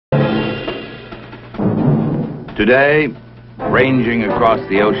Today, ranging across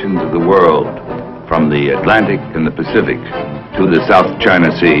the oceans of the world, from the Atlantic and the Pacific to the South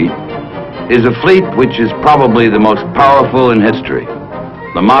China Sea, is a fleet which is probably the most powerful in history,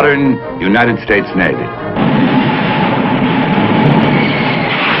 the modern United States Navy.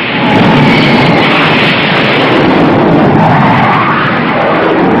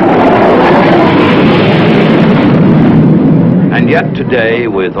 And yet today,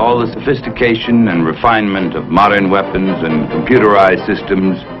 with all the sophistication and refinement of modern weapons and computerized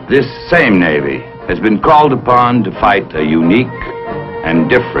systems, this same Navy has been called upon to fight a unique and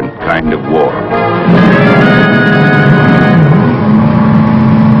different kind of war.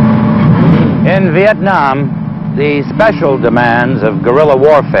 In Vietnam, the special demands of guerrilla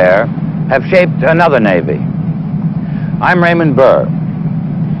warfare have shaped another Navy. I'm Raymond Burr.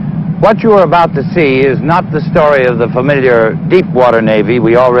 What you are about to see is not the story of the familiar deep-water Navy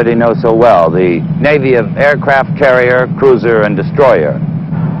we already know so well, the Navy of aircraft carrier, cruiser, and destroyer.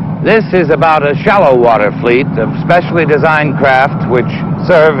 This is about a shallow-water fleet of specially designed craft which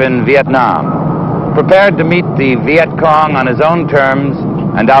serve in Vietnam, prepared to meet the Viet Cong on his own terms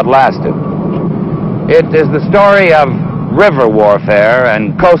and outlast it. It is the story of river warfare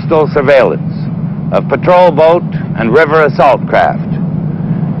and coastal surveillance, of patrol boat and river assault craft.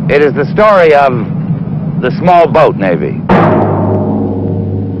 It is the story of the small boat Navy.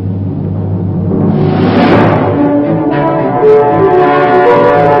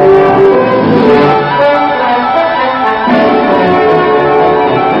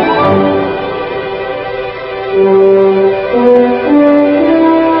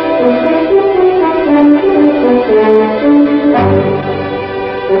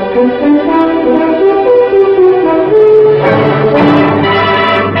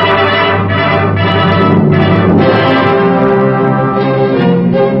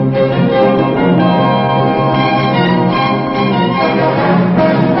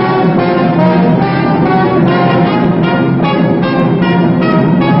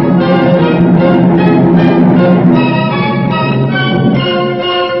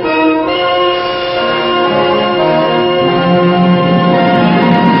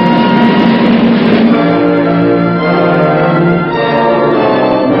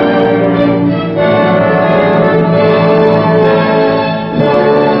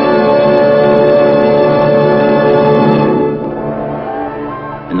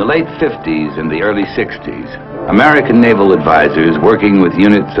 In the late 50s and the early 60s, American naval advisors working with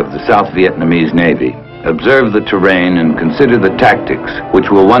units of the South Vietnamese Navy observed the terrain and considered the tactics which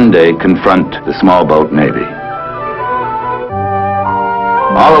will one day confront the small boat Navy.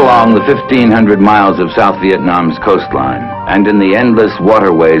 All along the 1,500 miles of South Vietnam's coastline and in the endless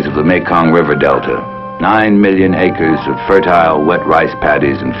waterways of the Mekong River Delta, 9 million acres of fertile wet rice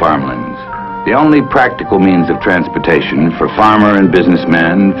paddies and farmlands, the only practical means of transportation for farmer and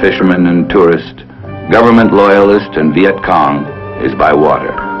businessman, fisherman and tourist, government loyalist and Viet Cong is by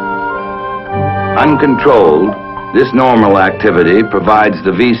water. Uncontrolled, this normal activity provides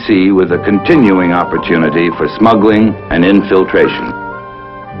the VC with a continuing opportunity for smuggling and infiltration.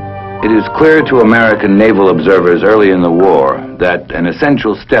 It is clear to American naval observers early in the war that an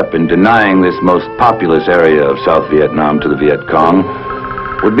essential step in denying this most populous area of South Vietnam to the Viet Cong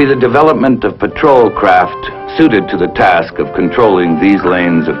would be the development of patrol craft suited to the task of controlling these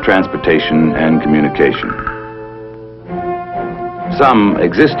lanes of transportation and communication. Some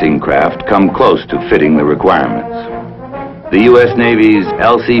existing craft come close to fitting the requirements. The U.S. Navy's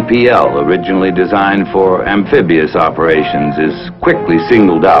LCPL, originally designed for amphibious operations, is quickly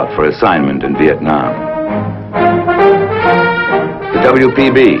singled out for assignment in Vietnam. The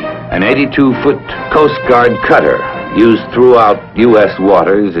WPB, an 82-foot Coast Guard cutter, used throughout U.S.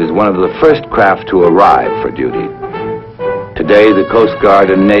 waters, is one of the first craft to arrive for duty. Today, the Coast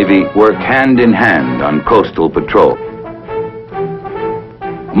Guard and Navy work hand in hand on coastal patrol.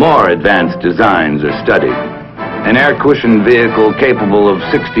 More advanced designs are studied. An air-cushioned vehicle capable of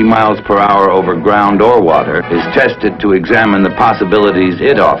 60 miles per hour over ground or water is tested to examine the possibilities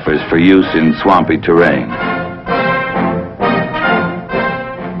it offers for use in swampy terrain.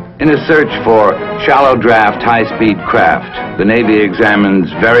 In a search for shallow draft, high-speed craft, the Navy examines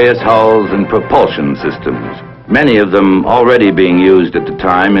various hulls and propulsion systems, many of them already being used at the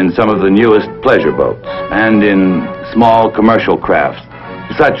time in some of the newest pleasure boats and in small commercial craft,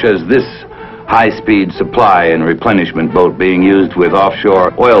 such as this high-speed supply and replenishment boat being used with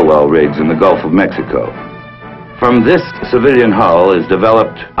offshore oil well rigs in the Gulf of Mexico. From this civilian hull is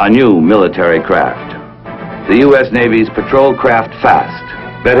developed a new military craft, the U.S. Navy's Patrol Craft Fast,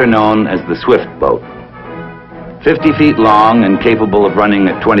 better known as the Swift boat. 50 feet long and capable of running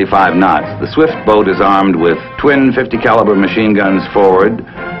at 25 knots, the Swift boat is armed with twin 50 caliber machine guns forward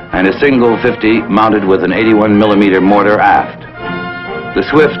and a single 50 mounted with an 81 millimeter mortar aft. The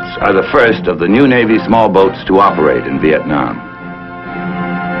Swifts are the first of the new Navy small boats to operate in Vietnam.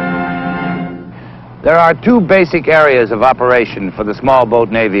 There are two basic areas of operation for the small boat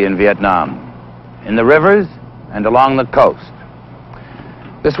Navy in Vietnam: in the rivers and along the coast.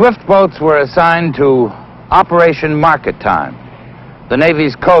 The Swift boats were assigned to Operation Market Time, the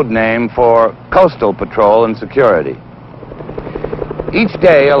Navy's code name for coastal patrol and security. Each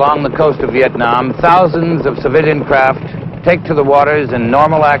day along the coast of Vietnam, thousands of civilian craft take to the waters in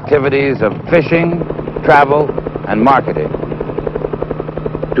normal activities of fishing, travel, and marketing.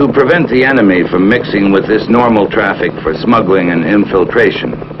 To prevent the enemy from mixing with this normal traffic for smuggling and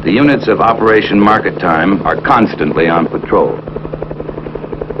infiltration, the units of Operation Market Time are constantly on patrol.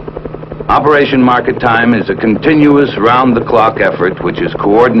 Operation Market Time is a continuous round-the-clock effort which is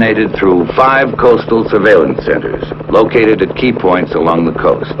coordinated through 5 coastal surveillance centers located at key points along the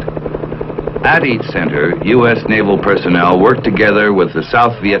coast. At each center, U.S. naval personnel work together with the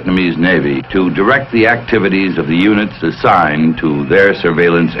South Vietnamese Navy to direct the activities of the units assigned to their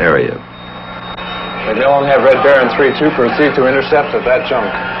surveillance area. They only have Red Baron 3-2, proceed to intercept at that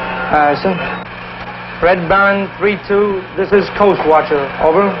junk. Sir. Red Baron 3-2, this is Coast Watcher,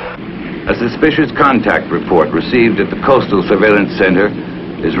 over. A suspicious contact report received at the Coastal Surveillance Center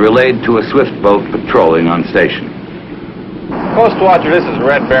is relayed to a Swift boat patrolling on station. Coast Watcher, this is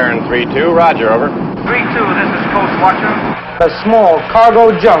Red Baron 3-2, roger, over. 3-2, this is Coast Watcher. A small cargo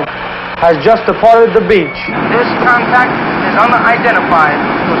junk has just departed the beach. This contact is unidentified.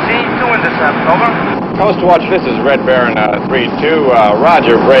 Proceed to intercept, over. Coast Watcher, this is Red Baron 3-2,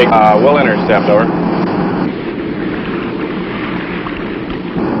 roger, break, we'll intercept, over.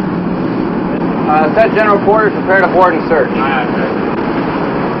 Set general quarters, prepare to board and search.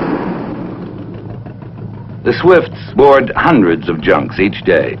 The Swifts board hundreds of junks each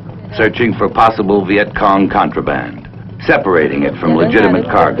day, searching for possible Viet Cong contraband, separating it from legitimate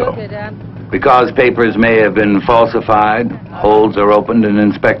cargo. Because papers may have been falsified, holds are opened and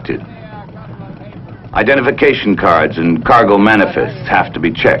inspected. Identification cards and cargo manifests have to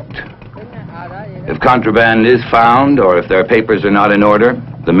be checked. If contraband is found, or if their papers are not in order,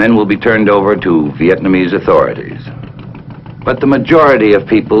 the men will be turned over to Vietnamese authorities. But the majority of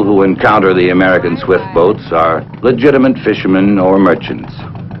people who encounter the American Swift boats are legitimate fishermen or merchants.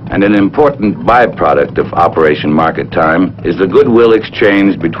 And an important byproduct of Operation Market Time is the goodwill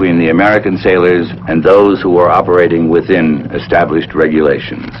exchange between the American sailors and those who are operating within established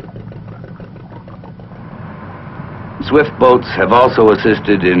regulations. Swift boats have also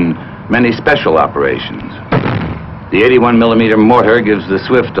assisted in many special operations. The 81 millimeter mortar gives the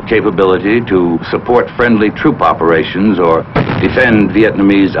Swift the capability to support friendly troop operations or defend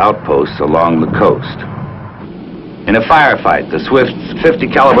Vietnamese outposts along the coast. In a firefight, the Swift's 50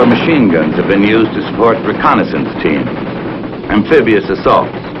 caliber machine guns have been used to support reconnaissance teams, amphibious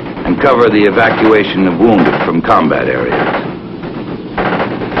assaults, and cover the evacuation of wounded from combat areas.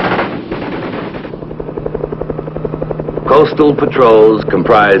 Coastal patrols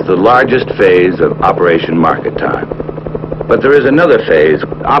comprise the largest phase of Operation Market Time. But there is another phase,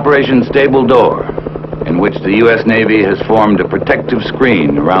 Operation Stable Door, in which the U.S. Navy has formed a protective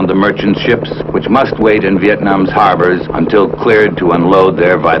screen around the merchant ships which must wait in Vietnam's harbors until cleared to unload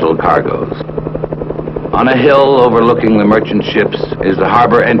their vital cargoes. On a hill overlooking the merchant ships is the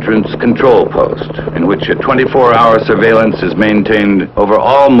harbor entrance control post, in which a 24-hour surveillance is maintained over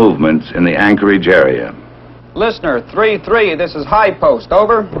all movements in the anchorage area. Listener 3-3, this is High Post,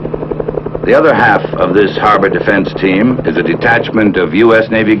 over. The other half of this harbor defense team is a detachment of U.S.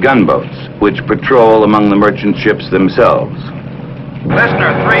 Navy gunboats, which patrol among the merchant ships themselves.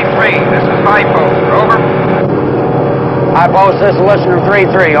 Listener 3-3, this is High Post, over. High Post, this is Listener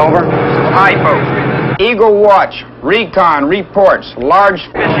 3-3, over. This is High Post. Eagle Watch, recon reports large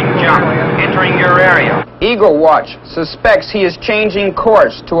Fishing junk entering your area. Eagle Watch suspects he is changing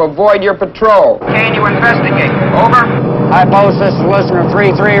course to avoid your patrol. Can you investigate? Over. High Post, this is Listener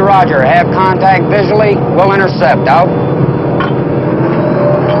 3-3, roger. Have contact visually. We'll intercept, out.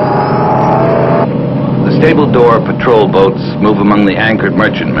 The Stable Door patrol boats move among the anchored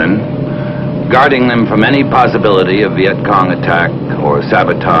merchantmen, guarding them from any possibility of Viet Cong attack or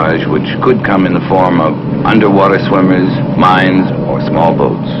sabotage, which could come in the form of underwater swimmers, mines, or small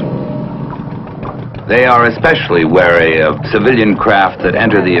boats. They are especially wary of civilian craft that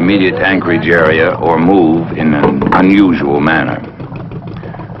enter the immediate anchorage area or move in an unusual manner.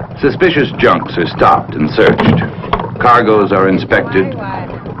 Suspicious junks are stopped and searched. Cargoes are inspected,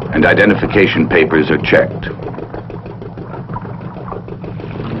 and identification papers are checked.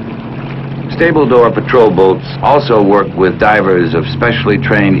 Stable door patrol boats also work with divers of specially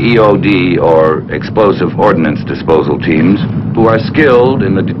trained EOD or explosive ordnance disposal teams who are skilled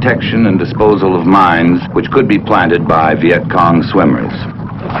in the detection and disposal of mines which could be planted by Viet Cong swimmers.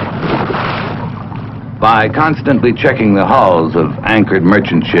 By constantly checking the hulls of anchored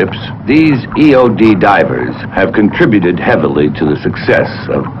merchant ships, these EOD divers have contributed heavily to the success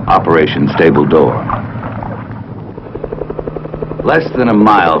of Operation Stable Door. Less than a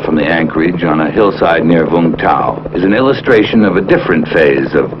mile from the anchorage on a hillside near Vung Tau is an illustration of a different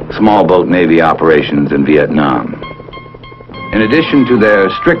phase of small boat Navy operations in Vietnam. In addition to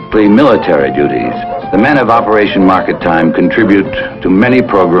their strictly military duties, the men of Operation Market Time contribute to many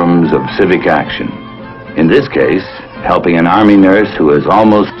programs of civic action. In this case, helping an Army nurse who has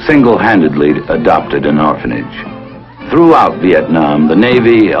almost single-handedly adopted an orphanage. Throughout Vietnam, the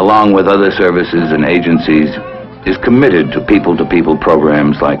Navy, along with other services and agencies, is committed to people-to-people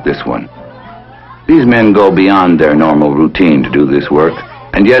programs like this one. These men go beyond their normal routine to do this work,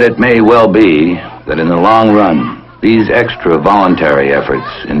 and yet it may well be that in the long run, these extra voluntary efforts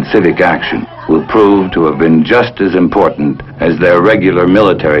in civic action will prove to have been just as important as their regular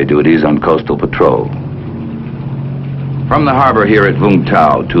military duties on coastal patrol. From the harbor here at Vung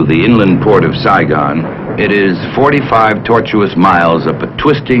Tau to the inland port of Saigon, it is 45 tortuous miles up a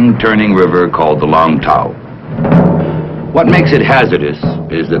twisting, turning river called the Long Tau. What makes it hazardous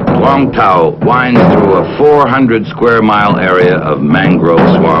is that the Long Tau winds through a 400 square mile area of mangrove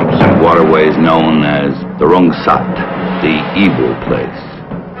swamps and waterways known as the Rung Sat, the evil place.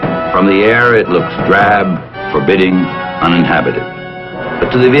 From the air it looks drab, forbidding, uninhabited.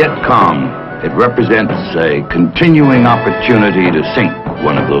 But to the Viet Cong, it represents a continuing opportunity to sink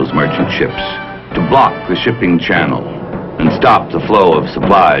one of those merchant ships, to block the shipping channel and stop the flow of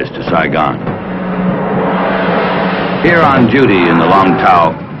supplies to Saigon. Here on duty in the Long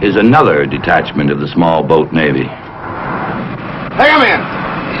Tau is another detachment of the small boat Navy. Take him in!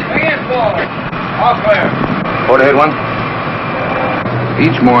 Take in, forward! All clear. Port ahead one.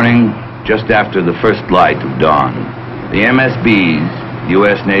 Each morning, just after the first light of dawn, the MSBs,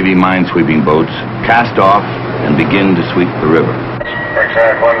 U.S. Navy minesweeping boats, cast off and begin to sweep the river.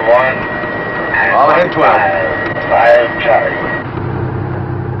 Backside 1-1. All ahead 12. 5 Charlie.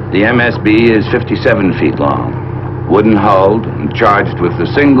 The MSB is 57 feet long, wooden-hulled and charged with the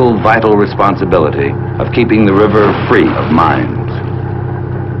single vital responsibility of keeping the river free of mines.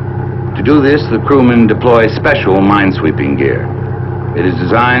 To do this, the crewmen deploy special minesweeping gear. It is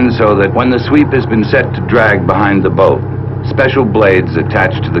designed so that when the sweep has been set to drag behind the boat, special blades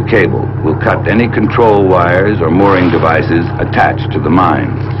attached to the cable will cut any control wires or mooring devices attached to the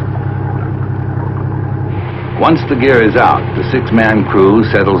mines. Once the gear is out, the 6-man crew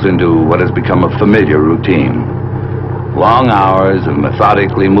settles into what has become a familiar routine. Long hours of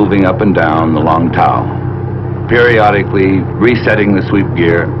methodically moving up and down the Long Tau, periodically resetting the sweep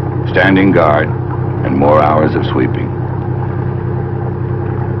gear, standing guard, and more hours of sweeping.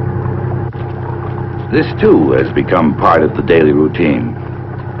 This too has become part of the daily routine.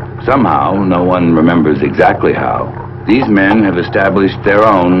 Somehow, no one remembers exactly how, these men have established their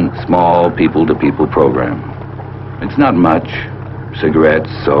own small people-to-people program. It's not much: cigarettes,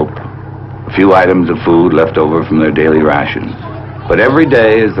 soap, a few items of food left over from their daily rations. But every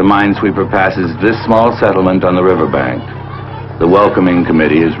day as the minesweeper passes this small settlement on the riverbank, the welcoming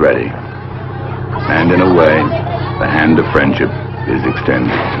committee is ready. And in a way, the hand of friendship is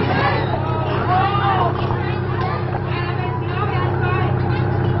extended.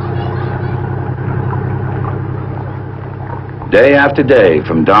 Day after day,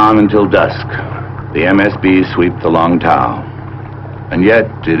 from dawn until dusk, the MSBs sweep the Long Tau. And yet,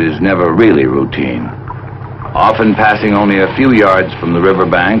 it is never really routine. Often passing only a few yards from the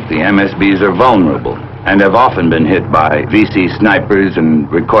riverbank, the MSBs are vulnerable and have often been hit by VC snipers and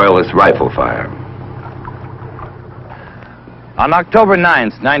recoilless rifle fire. On October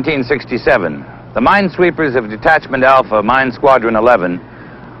 9th, 1967, the minesweepers of Detachment Alpha, Mine Squadron 11,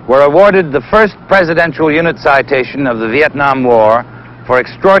 were awarded the first Presidential Unit Citation of the Vietnam War for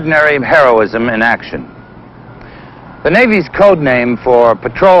extraordinary heroism in action. The Navy's code name for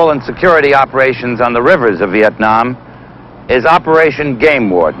patrol and security operations on the rivers of Vietnam is Operation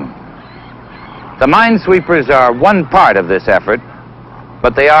Game Warden. The minesweepers are one part of this effort,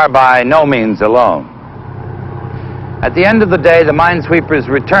 but they are by no means alone. At the end of the day, the minesweepers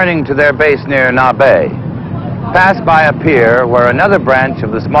returning to their base near Na Bay pass by a pier where another branch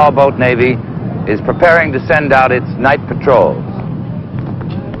of the small boat Navy is preparing to send out its night patrols.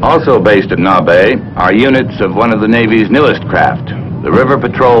 Also based at Na Bay are units of one of the Navy's newest craft, the River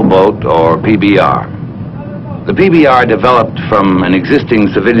Patrol Boat, or PBR. The PBR, developed from an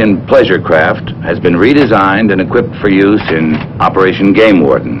existing civilian pleasure craft, has been redesigned and equipped for use in Operation Game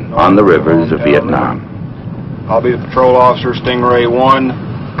Warden on the rivers of Vietnam. I'll be the patrol officer, Stingray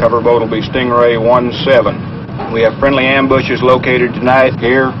 1. Cover boat will be Stingray 17. We have friendly ambushes located tonight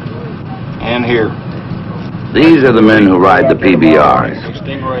here and here. These are the men who ride the PBRs.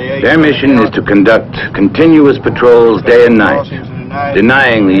 Their mission is to conduct continuous patrols day and night,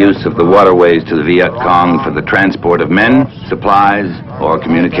 denying the use of the waterways to the Viet Cong for the transport of men, supplies, or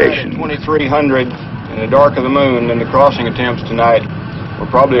communication. 2300 in the dark of the moon, and the crossing attempts tonight will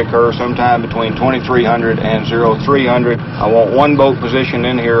probably occur sometime between 2300 and 0300. I want one boat positioned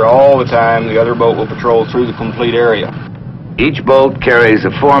in here all the time. The other boat will patrol through the complete area. Each boat carries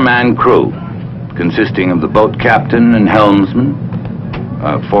a 4-man crew, consisting of the boat captain and helmsman,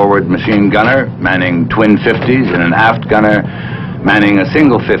 a forward machine gunner manning twin 50s, and an aft gunner manning a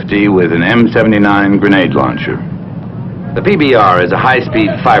single 50 with an M79 grenade launcher. The PBR is a high-speed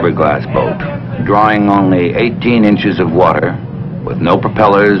fiberglass boat, drawing only 18 inches of water, with no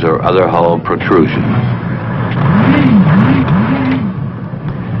propellers or other hull protrusions.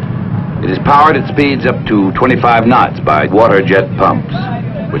 It is powered at speeds up to 25 knots by water jet pumps,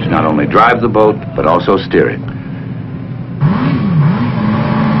 which not only drive the boat, but also steer it.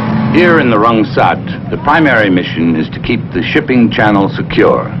 Here in the Rung Sat, the primary mission is to keep the shipping channel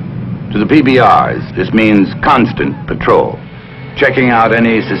secure. To the PBRs, this means constant patrol, checking out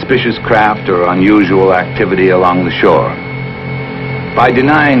any suspicious craft or unusual activity along the shore. By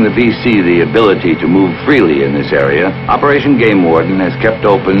denying the VC the ability to move freely in this area, Operation Game Warden has kept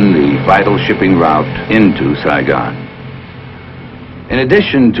open the vital shipping route into Saigon. In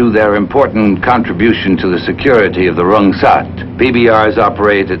addition to their important contribution to the security of the Rung Sat, PBRs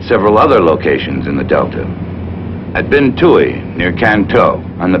operate at several other locations in the Delta. At Bin Tui, near Can Tho,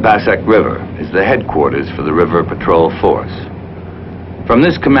 on the Basak River, is the headquarters for the River Patrol Force. From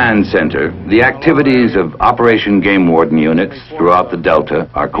this command center, the activities of Operation Game Warden units throughout the Delta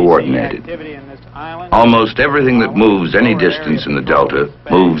are coordinated. Almost everything that moves any distance in the Delta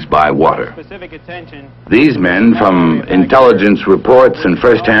moves by water. These men, from intelligence reports and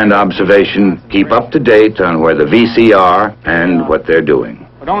first-hand observation, keep up to date on where the VC are and what they're doing.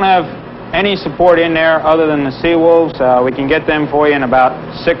 We don't have any support in there other than the Seawolves. We can get them for you in about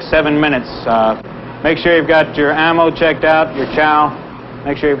 6-7 minutes. Make sure you've got your ammo checked out, your chow.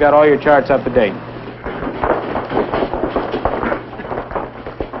 Make sure you've got all your charts up to date.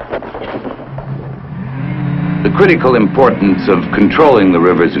 The critical importance of controlling the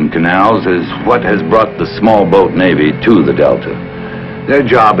rivers and canals is what has brought the small boat Navy to the Delta. Their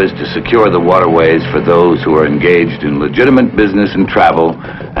job is to secure the waterways for those who are engaged in legitimate business and travel,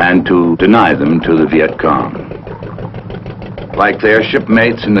 and to deny them to the Viet Cong. Like their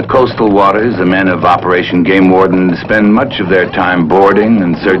shipmates in the coastal waters, the men of Operation Game Warden spend much of their time boarding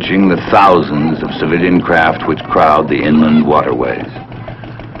and searching the thousands of civilian craft which crowd the inland waterways.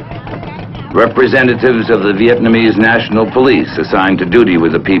 Representatives of the Vietnamese National Police assigned to duty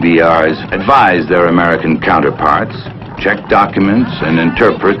with the PBRs advise their American counterparts, check documents, and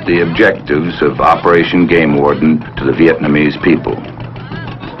interpret the objectives of Operation Game Warden to the Vietnamese people.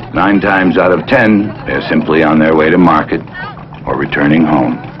 9 times out of 10, they're simply on their way to market or returning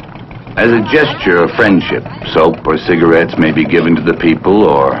home. As a gesture of friendship, soap or cigarettes may be given to the people,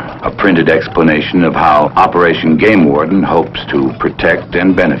 or a printed explanation of how Operation Game Warden hopes to protect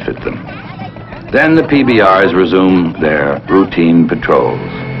and benefit them. Then the PBRs resume their routine patrols,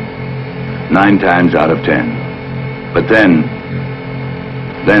 9 times out of 10. But then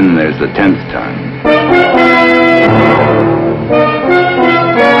there's the 10th time.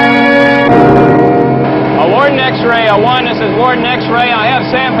 Warden X-ray, 1, this is Warden X-ray. I have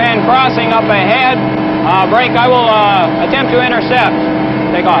sampan crossing up ahead. Break, I will attempt to intercept.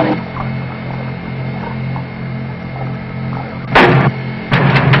 Take off.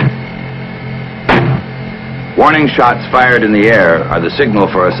 Warning shots fired in the air are the signal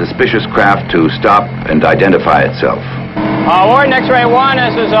for a suspicious craft to stop and identify itself. Warden X-ray 1,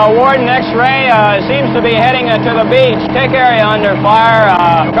 this is Warden X-ray. Seems to be heading to the beach. Take area under fire.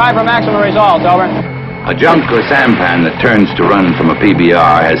 Try for maximum results, over. A junk or sampan that turns to run from a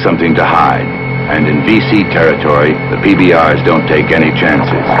PBR has something to hide. And in VC territory, the PBRs don't take any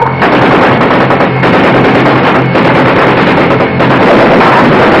chances.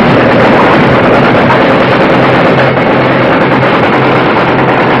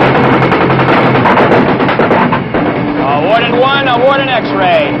 Warden 1, Warden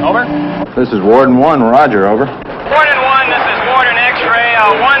X-ray, over. This is Warden 1, roger, over. Warden 1, this is Warden X-ray.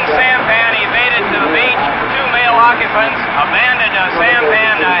 1 sampan evaded to the beach. 2 male occupants abandoned a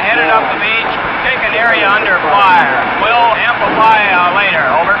sampan headed up the beach. Take an area under fire. We'll amplify later.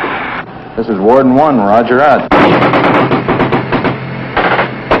 Over. This is Warden 1, roger out.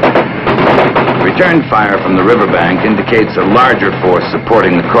 Return fire from the riverbank indicates a larger force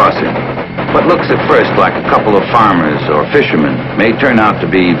supporting the crossing. What looks at first like a couple of farmers or fishermen may turn out to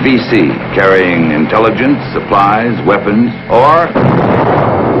be VC, carrying intelligence, supplies, weapons, or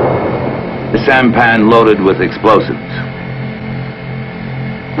the sampan loaded with explosives.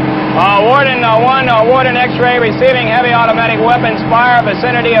 Warden 1, Warden X-ray receiving heavy automatic weapons fire,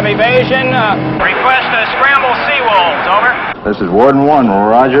 vicinity of evasion. Request scramble Seawolves, over. This is Warden 1,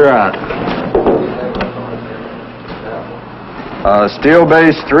 roger out. Steel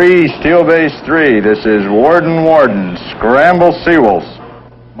Base 3, this is Warden, scramble Seawolves.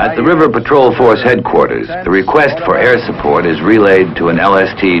 At the River Patrol Force headquarters, the request for air support is relayed to an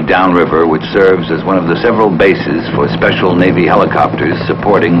LST downriver, which serves as one of the several bases for special Navy helicopters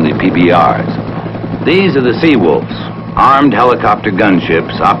supporting the PBRs. These are the Seawolves, armed helicopter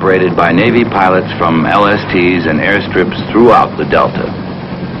gunships operated by Navy pilots from LSTs and airstrips throughout the Delta.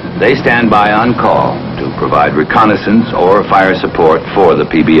 They stand by on call to provide reconnaissance or fire support for the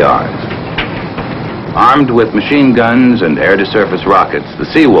PBRs. Armed with machine guns and air-to-surface rockets, the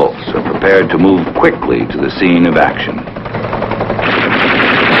Seawolves are prepared to move quickly to the scene of action.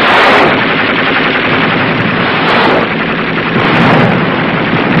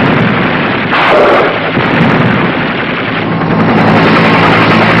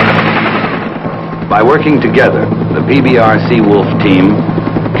 By working together, the PBR Seawolf team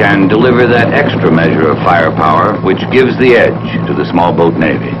can deliver that extra measure of firepower which gives the edge to the small boat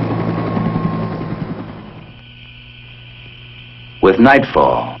Navy. With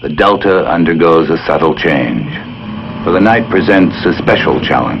nightfall, the Delta undergoes a subtle change, for the night presents a special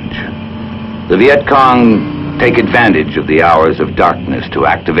challenge. The Viet Cong take advantage of the hours of darkness to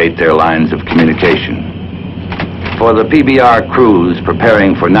activate their lines of communication. For the PBR crews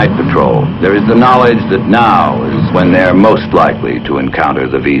preparing for night patrol, there is the knowledge that now is when they're most likely to encounter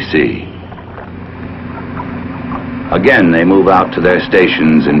the VC. Again, they move out to their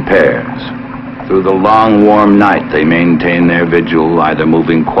stations in pairs. Through the long, warm night, they maintain their vigil, either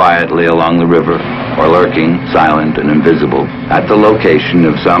moving quietly along the river or lurking, silent and invisible, at the location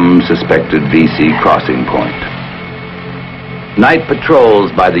of some suspected VC crossing point. Night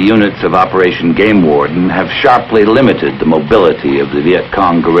patrols by the units of Operation Game Warden have sharply limited the mobility of the Viet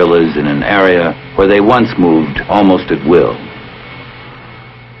Cong guerrillas in an area where they once moved almost at will.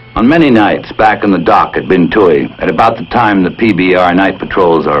 On many nights back in the dock at Binh Tui, at about the time the PBR night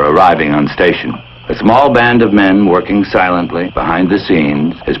patrols are arriving on station, a small band of men working silently behind the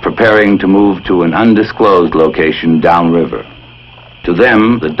scenes is preparing to move to an undisclosed location downriver. To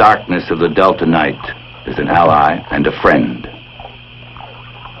them, the darkness of the Delta night is an ally and a friend.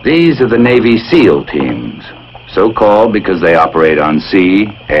 These are the Navy SEAL teams, so called because they operate on sea,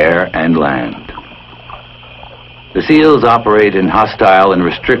 air, and land. The SEALs operate in hostile and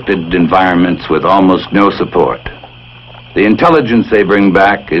restricted environments with almost no support. The intelligence they bring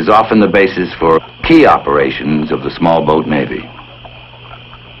back is often the basis for key operations of the small boat Navy.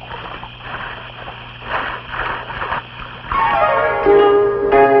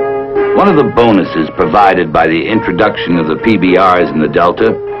 One of the bonuses provided by the introduction of the PBRs in the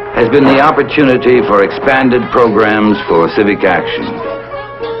Delta has been the opportunity for expanded programs for civic action.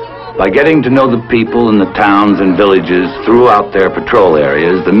 By getting to know the people in the towns and villages throughout their patrol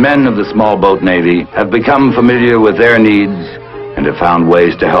areas, the men of the small boat Navy have become familiar with their needs and have found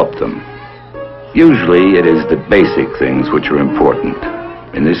ways to help them. Usually it is the basic things which are important.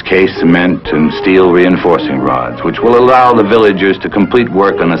 In this case, cement and steel reinforcing rods, which will allow the villagers to complete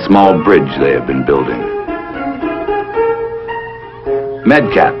work on a small bridge they have been building.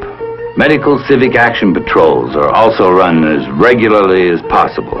 MedCap, Medical Civic Action Patrols, are also run as regularly as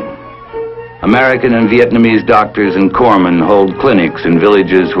possible. American and Vietnamese doctors and corpsmen hold clinics in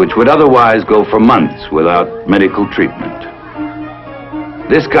villages which would otherwise go for months without medical treatment.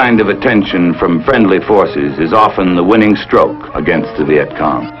 This kind of attention from friendly forces is often the winning stroke against the Viet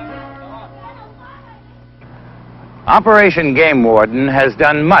Cong. Operation Game Warden has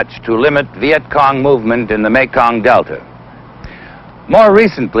done much to limit Viet Cong movement in the Mekong Delta. More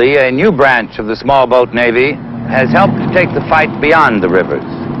recently, a new branch of the small boat Navy has helped to take the fight beyond the rivers,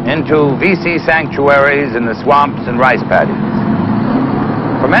 into VC sanctuaries in the swamps and rice paddies.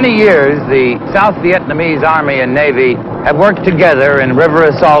 For many years, the South Vietnamese Army and Navy have worked together in river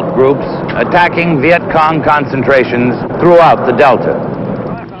assault groups, attacking Viet Cong concentrations throughout the Delta.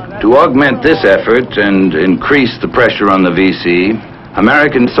 To augment this effort and increase the pressure on the VC,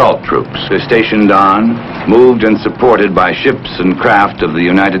 American assault troops are stationed on, moved and supported by ships and craft of the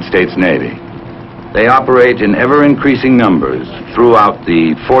United States Navy. They operate in ever-increasing numbers throughout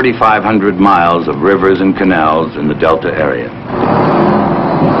the 4,500 miles of rivers and canals in the Delta area.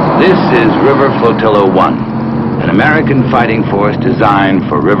 This is River Flotilla 1, an American fighting force designed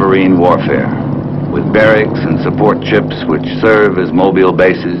for riverine warfare, with barracks and support ships which serve as mobile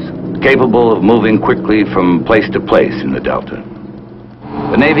bases, capable of moving quickly from place to place in the Delta.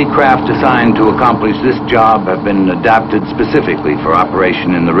 The Navy craft assigned to accomplish this job have been adapted specifically for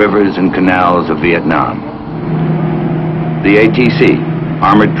operation in the rivers and canals of Vietnam. The ATC,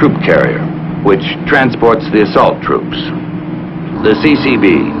 Armored Troop Carrier, which transports the assault troops. The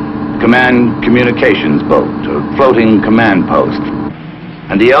CCB, Command Communications Boat, a floating command post.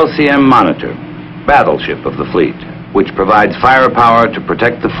 And the LCM Monitor, battleship of the fleet, which provides firepower to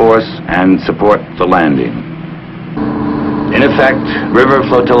protect the force and support the landing. In effect, River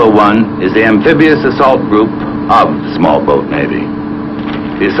Flotilla 1 is the amphibious assault group of the small boat Navy.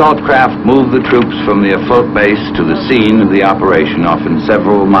 The assault craft move the troops from the afloat base to the scene of the operation, often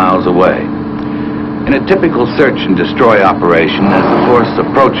several miles away. In a typical search and destroy operation, as the force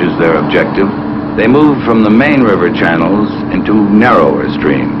approaches their objective, they move from the main river channels into narrower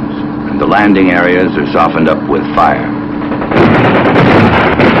streams, and the landing areas are softened up with fire.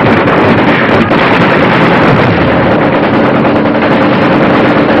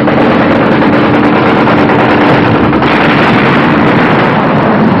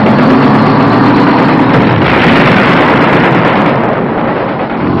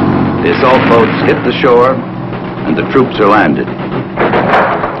 The assault boats hit the shore, and the troops are landed.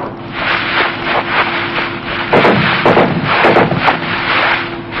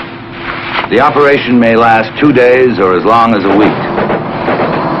 The operation may last 2 days or as long as a week.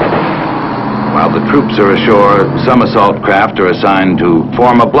 While the troops are ashore, some assault craft are assigned to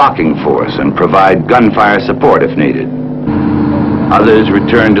form a blocking force and provide gunfire support if needed. Others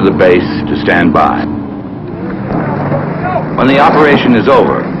return to the base to stand by. When the operation is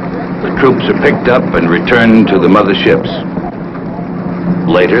over, the troops are picked up and returned to the mother ships.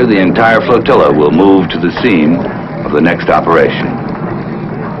 Later, the entire flotilla will move to the scene of the next operation.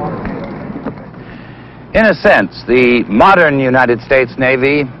 In a sense, the modern United States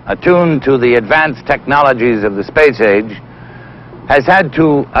Navy, attuned to the advanced technologies of the space age, has had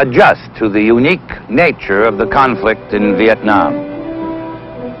to adjust to the unique nature of the conflict in Vietnam.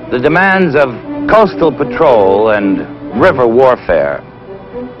 The demands of coastal patrol and river warfare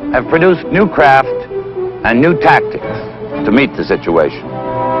have produced new craft and new tactics to meet the situation.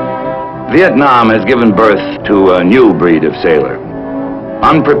 Vietnam has given birth to a new breed of sailor.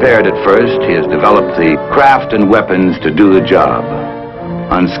 Unprepared at first, he has developed the craft and weapons to do the job.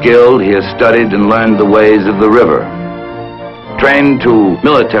 Unskilled, he has studied and learned the ways of the river. Trained to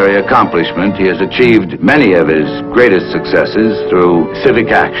military accomplishment, he has achieved many of his greatest successes through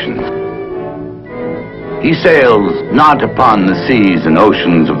civic action. He sails not upon the seas and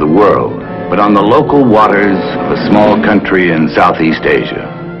oceans of the world, but on the local waters of a small country in Southeast Asia.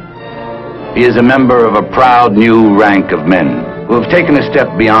 He is a member of a proud new rank of men who have taken a step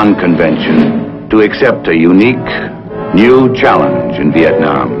beyond convention to accept a unique, new challenge in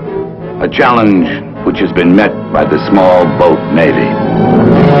Vietnam, a challenge which has been met by the small boat Navy.